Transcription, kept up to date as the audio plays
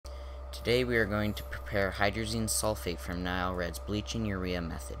Today we are going to prepare hydrazine sulfate from Nile Red's bleach and urea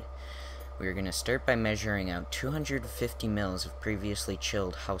method. We are going to start by measuring out 250 ml of previously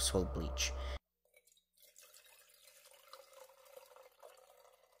chilled household bleach.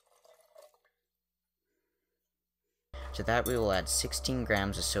 To that we will add 16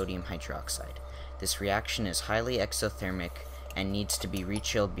 grams of sodium hydroxide. This reaction is highly exothermic and needs to be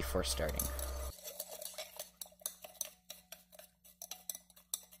rechilled before starting.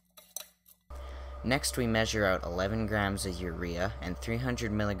 Next we measure out 11 grams of urea and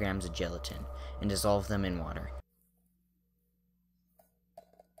 300 milligrams of gelatin and dissolve them in water.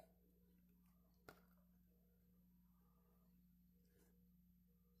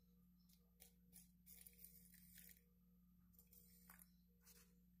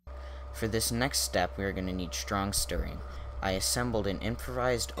 For this next step we are going to need strong stirring. I assembled an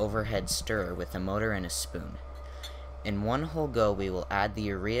improvised overhead stirrer with a motor and a spoon. In one whole go we will add the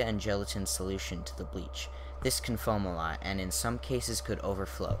urea and gelatin solution to the bleach. This can foam a lot and in some cases could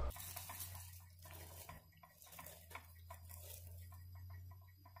overflow.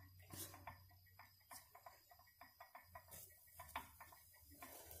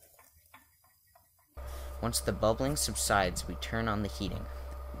 Once the bubbling subsides, we turn on the heating.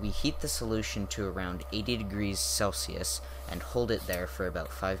 We heat the solution to around 80 degrees Celsius and hold it there for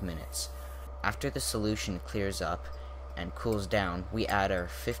about 5 minutes. After the solution clears up and cools down, we add our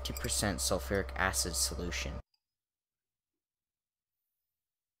 50% sulfuric acid solution.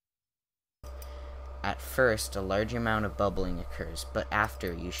 At first, a large amount of bubbling occurs, but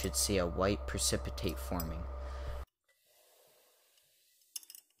after you should see a white precipitate forming.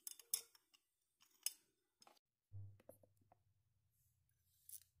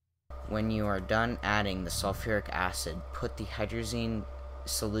 When you are done adding the sulfuric acid, put the hydrazine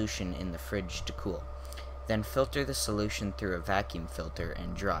solution in the fridge to cool. Then filter the solution through a vacuum filter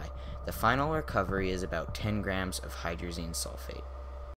and dry. The final recovery is about 10 grams of hydrazine sulfate.